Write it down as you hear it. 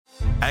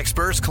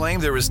Experts claim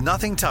there is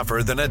nothing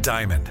tougher than a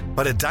diamond.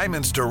 But at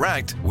Diamonds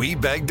Direct, we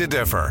beg to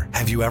differ.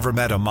 Have you ever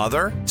met a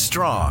mother?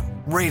 Strong,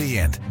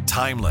 radiant,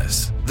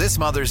 timeless. This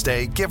Mother's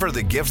Day, give her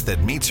the gift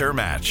that meets her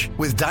match.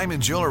 With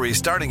diamond jewelry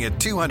starting at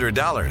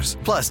 $200.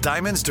 Plus,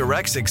 Diamonds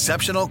Direct's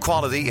exceptional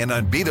quality and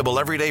unbeatable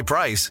everyday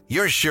price,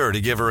 you're sure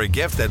to give her a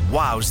gift that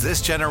wows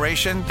this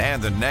generation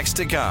and the next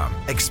to come.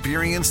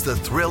 Experience the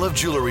thrill of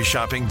jewelry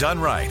shopping done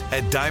right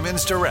at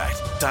Diamonds Direct.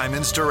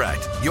 Diamonds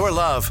Direct. Your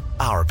love,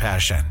 our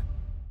passion.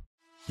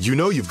 You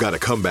know you've got a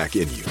comeback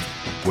in you.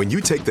 When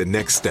you take the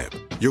next step,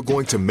 you're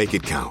going to make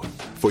it count.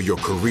 For your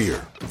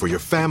career, for your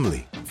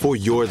family, for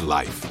your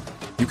life.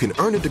 You can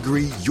earn a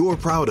degree you're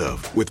proud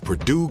of with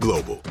Purdue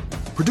Global.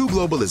 Purdue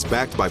Global is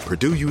backed by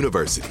Purdue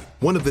University,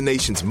 one of the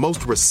nation's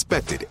most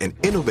respected and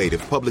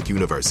innovative public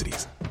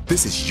universities.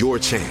 This is your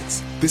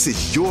chance. This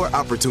is your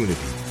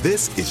opportunity.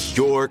 This is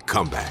your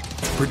comeback.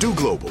 Purdue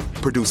Global,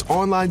 Purdue's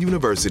online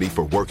university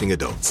for working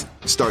adults.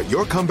 Start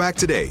your comeback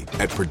today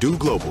at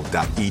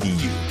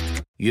purdueglobal.edu.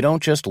 You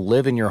don't just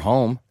live in your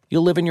home, you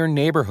live in your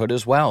neighborhood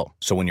as well.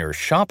 So when you're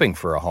shopping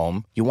for a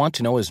home, you want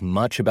to know as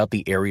much about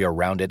the area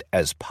around it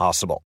as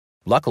possible.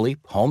 Luckily,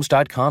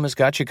 Homes.com has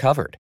got you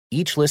covered.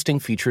 Each listing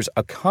features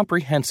a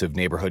comprehensive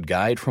neighborhood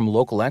guide from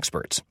local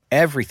experts.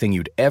 Everything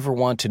you'd ever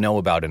want to know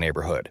about a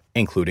neighborhood,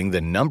 including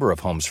the number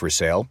of homes for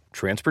sale,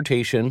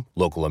 transportation,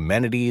 local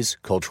amenities,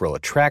 cultural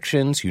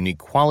attractions, unique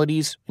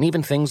qualities, and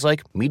even things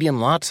like median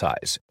lot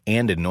size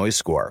and a noise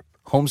score.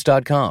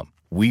 Homes.com.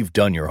 We've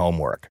done your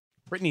homework.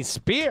 Britney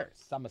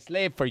Spears, I'm a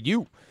slave for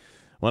you.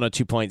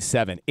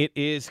 102.7. It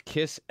is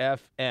KISS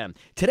FM.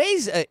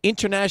 Today's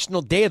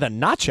International Day of the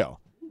Nacho.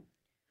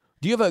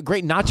 Do you have a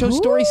great nacho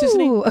story,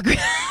 Sisney?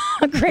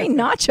 A great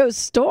nacho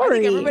story.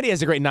 I think everybody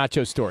has a great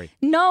nacho story.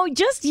 No,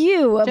 just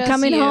you. Of Just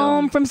coming you.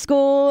 home from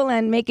school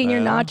and making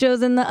your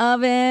nachos in the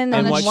oven.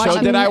 And what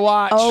show did I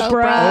watch?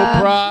 Oprah.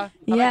 Have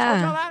Yeah. I told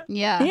you all that?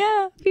 Yeah.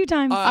 Yeah, a few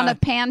times. On a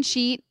pan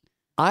sheet.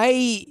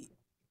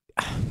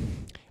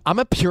 I'm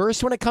a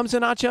purist when it comes to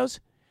nachos.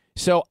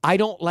 So I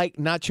don't like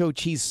nacho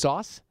cheese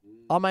sauce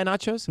on my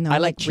nachos. No, I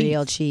like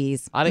real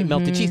cheese. I like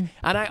melted cheese.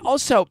 And I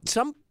also,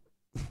 some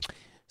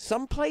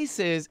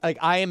places, like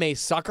I am a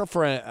sucker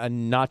for a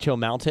nacho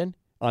mountain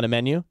on a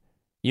menu.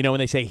 You know when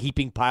they say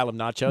heaping pile of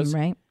nachos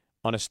Right.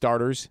 on a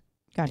starters.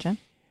 Gotcha.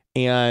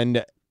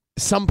 And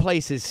some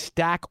places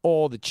stack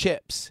all the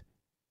chips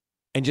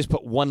and just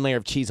put one layer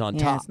of cheese on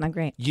Yeah, top. it's not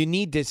great. You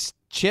need this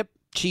chip,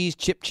 cheese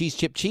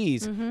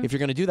Mm-hmm. if you're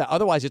going to do that.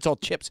 Otherwise, it's all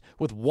chips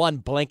with one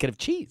blanket of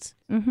cheese.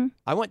 Mm-hmm.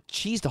 I want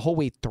cheese the whole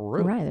way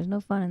through. Right, there's no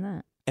fun in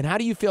that. And how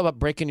do you feel about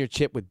breaking your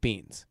chip with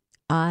beans?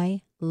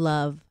 I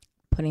love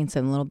putting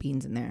some little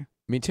beans in there.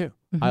 Me too.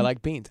 Mm-hmm. I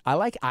like beans.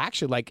 I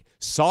actually like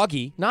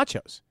soggy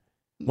nachos.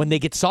 When they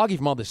get soggy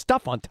from all the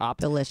stuff on top,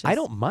 Delicious. I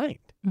don't mind.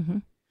 Mm-hmm.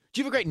 Do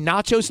you have a great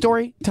nacho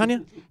story,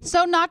 Tanya?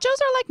 So nachos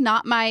are like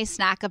not my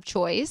snack of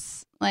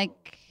choice. Like,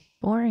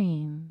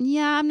 Boring.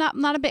 yeah, I'm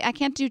not a big. I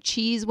can't do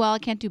cheese well. I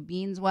can't do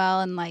beans well,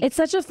 and like It's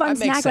such a fun That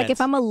makes snack. Like sense.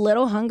 if I'm a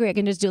little hungry, I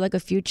can just do like a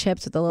few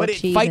chips with a little But it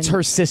cheese. fights and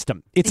her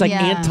system. It's like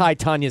Yeah.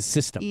 anti-Tanya's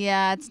system.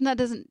 yeah, it's not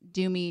doesn't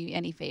do me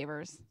any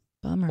favors.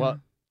 Bummer. Well,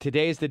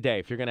 today's the day.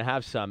 If you're going to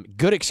have some,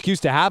 good excuse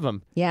to have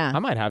them. yeah. I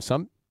might have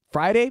some.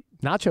 Friday,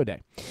 nacho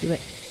day. Do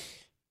it.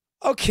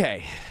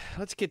 Okay,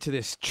 let's get to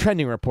this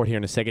trending report here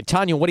in a second.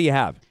 Tanya, what do you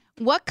have?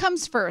 What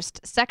comes first,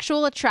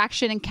 sexual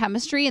attraction and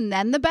chemistry, and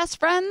then the best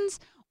friends,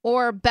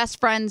 or best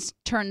friends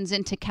turns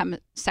into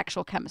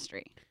sexual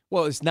chemistry?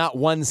 Well, it's not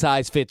one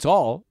size fits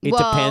all. It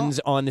Well- depends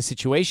on the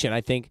situation.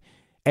 I think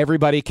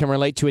everybody can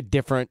relate to a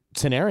different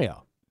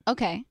scenario.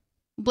 Okay,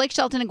 Blake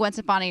Shelton and Gwen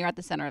Stefani are at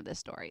the center of this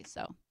story.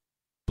 So,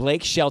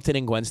 Blake Shelton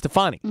and Gwen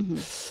Stefani.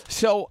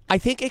 So I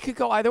think it could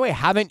go either way.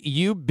 Haven't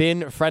you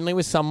been friendly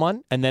with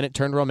someone and then it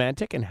turned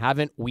romantic? And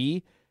haven't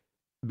we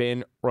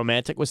been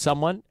romantic with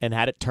someone and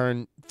had it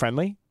turn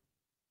friendly?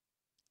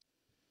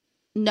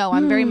 no,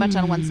 I'm very much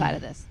on one side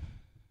of this.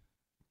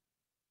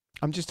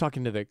 I'm just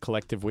talking to the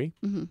collective we.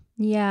 Mm-hmm.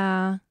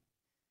 Yeah.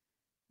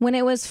 When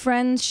it was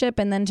friendship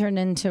and then turned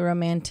into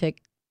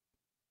romantic,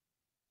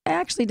 I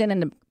actually didn't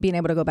end up being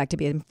able to go back to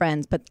being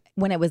friends. But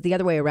when it was the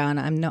other way around,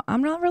 I'm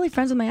not really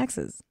friends with my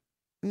exes.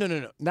 No.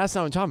 That's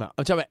not what I'm talking about.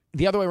 I'm talking about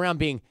the other way around,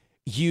 being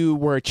you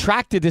were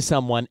attracted to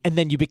someone and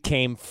then you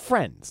became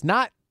friends.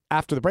 Not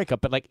after the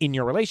breakup, but like in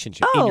your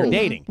relationship, in your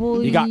dating.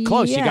 well, You got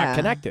close, you got yeah.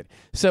 connected.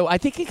 So I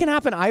think it can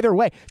happen either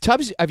way.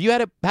 Tubbs, have you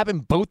had it happen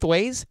both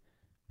ways?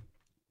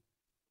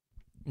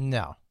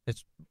 No,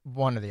 it's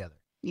one or the other.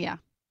 Yeah.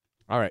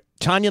 All right.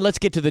 Tanya, let's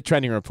get to the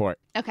trending report.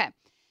 Okay.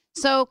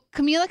 So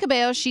Camila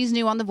Cabello, she's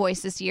new on The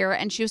Voice this year,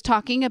 and she was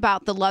talking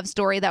about the love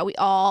story that we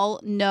all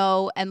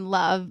know and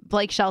love,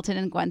 Blake Shelton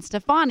and Gwen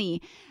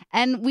Stefani.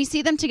 And we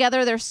see them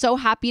together. They're so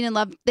happy and in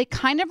love. They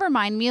kind of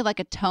remind me of like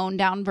a toned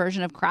down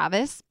version of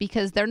Kravis,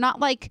 because they're not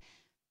like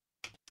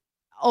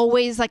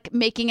always like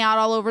making out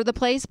all over the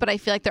place, but I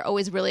feel like they're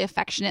always really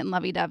affectionate and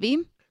lovey-dovey.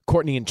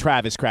 Courtney and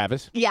Travis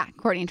Kravis. Yeah,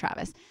 Courtney and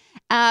Travis.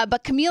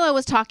 But Camila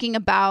was talking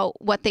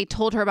about what they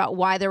told her about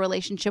why their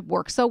relationship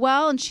works so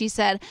well. And she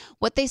said,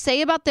 what they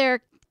say about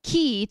their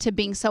key to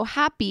being so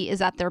happy is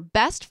that they're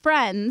best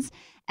friends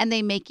and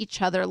they make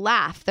each other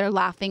laugh. They're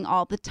laughing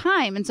all the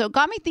time. And so it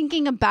got me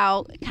thinking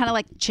about kind of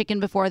like chicken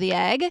before the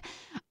egg.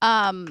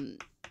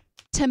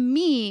 To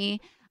me,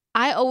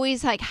 I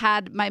always like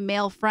had my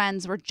male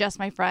friends were just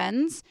my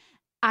friends.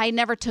 I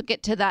never took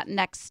it to that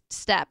next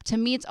step. To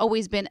me, it's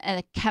always been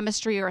a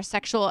chemistry or a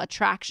sexual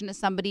attraction to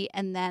somebody,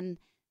 and then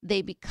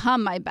they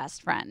become my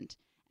best friend.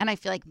 And I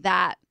feel like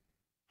that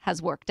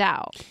has worked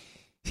out.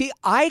 See,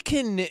 I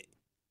can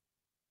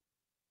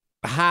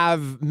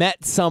have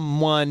met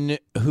someone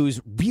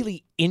who's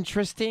really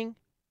interesting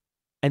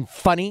and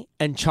funny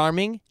and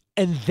charming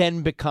and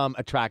then become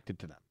attracted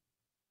to them.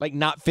 Like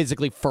not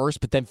physically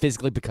first, but then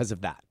physically because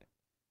of that.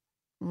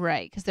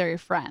 Right, because they're your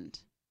friend.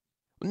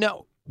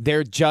 No,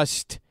 they're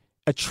just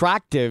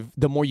attractive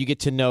the more you get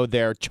to know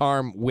their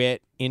charm,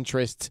 wit,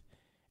 interests,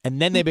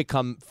 and then they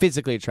become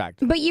physically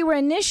attractive. But you were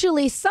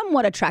initially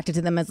somewhat attracted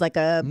to them as like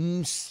a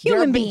There human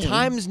have been being.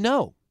 times,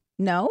 no.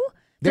 No?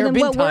 There So have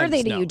then been what were times,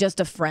 they to no. you? Just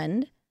a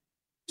friend?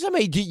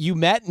 Somebody you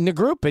met in a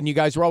group and you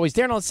guys were always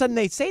there, and all of a sudden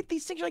they say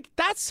these things, you're like,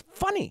 that's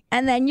funny.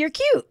 And then you're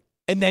cute.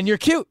 And then you're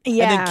cute. And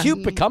Yeah. then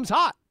cute becomes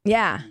hot.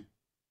 Yeah.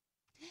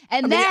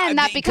 And I mean, then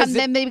I mean, 'cause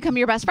then they become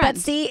your best But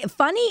friends. see,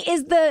 funny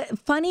is the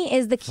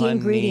key Funny.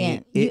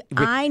 ingredient.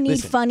 I need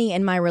Listen. funny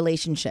in my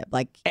relationship.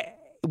 Like,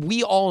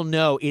 We all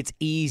know it's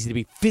easy to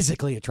be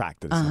physically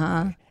attracted to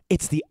somebody.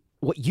 It's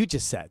what you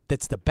just said.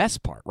 That's the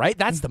best part, right?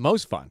 That's the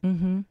most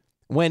fun.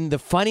 When the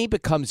funny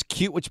becomes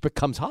cute, which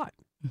becomes hot.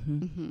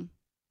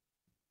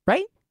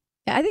 Right?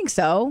 yeah, I think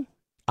so.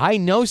 I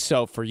know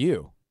so for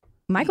you.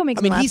 Michael makes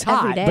I mean, me laugh he's every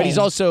hot, day. but he's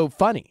also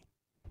funny.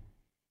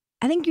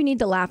 I think you need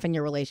to laugh in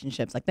your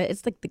relationships. Like that,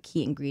 it's like the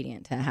key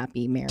ingredient to a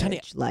happy marriage,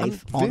 Tanya,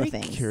 life, I'm all the very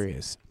things.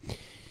 curious.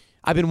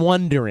 I've been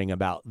wondering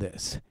about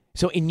this.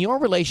 So in your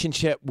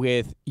relationship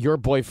with your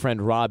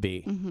boyfriend,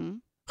 Robbie,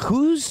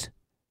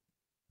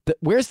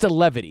 where's the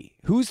levity?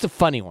 Who's the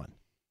funny one?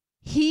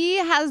 He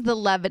has the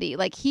levity.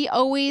 Like he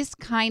always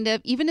kind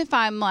of, even if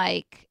I'm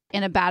like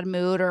in a bad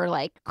mood or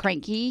like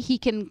cranky, he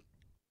can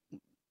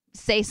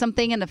say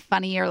something in a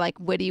funny or like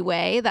witty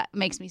way that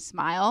makes me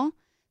smile.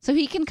 So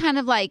he can kind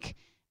of like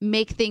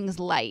make things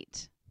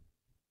light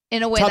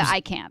in a way Tubbs- that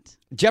I can't.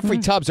 Jeffrey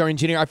Tubbs, our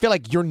engineer, I feel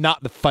like you're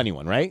not the funny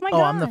one, right? my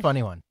Oh, I'm the gosh.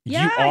 funny one.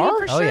 Yeah, You are? he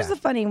for Oh, sure yeah. is the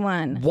funny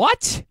one.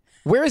 What?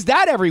 Where is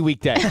that every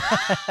weekday?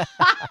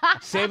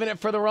 Saving it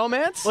for the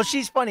romance? Well,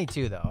 she's funny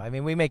too, though. I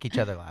mean, we make each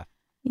other laugh.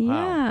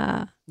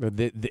 Yeah.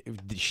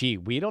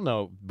 We don't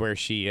know where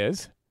she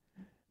is.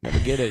 Never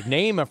get a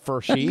name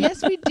for she.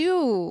 Yes, we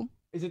do.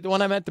 Is it the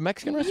one I met at the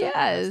Mexican restaurant?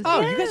 Yes.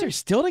 Oh, you guys are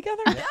still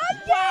together?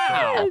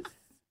 Wow.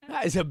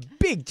 That is a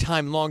big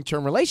time, long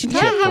term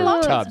relationship Yeah, how for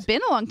long? Tubbs. It's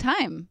been a long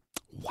time.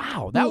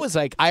 Wow, that was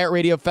like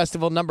iHeartRadio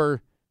Festival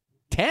number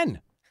 10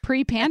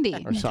 Pre-Pandy. or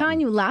I'm something.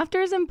 telling you,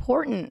 laughter is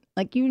important.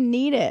 Like you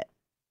need it.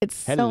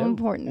 It's Hello, so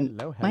important.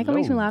 hello, Michael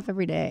makes me hello. laugh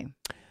every day.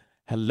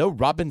 Hello,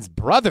 Robbins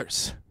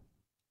Brothers.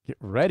 Get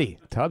ready.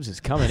 Tubbs is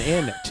coming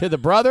in to the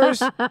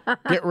brothers.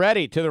 Get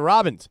ready to the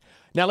Robbins.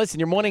 Now, listen,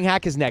 your morning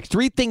hack is next.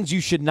 3 things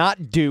you should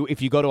not do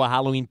if you go to a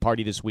Halloween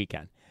party this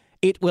weekend.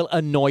 It will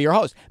annoy your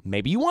host.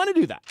 Maybe you want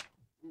to do that.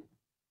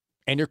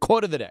 And your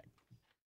quote of the day.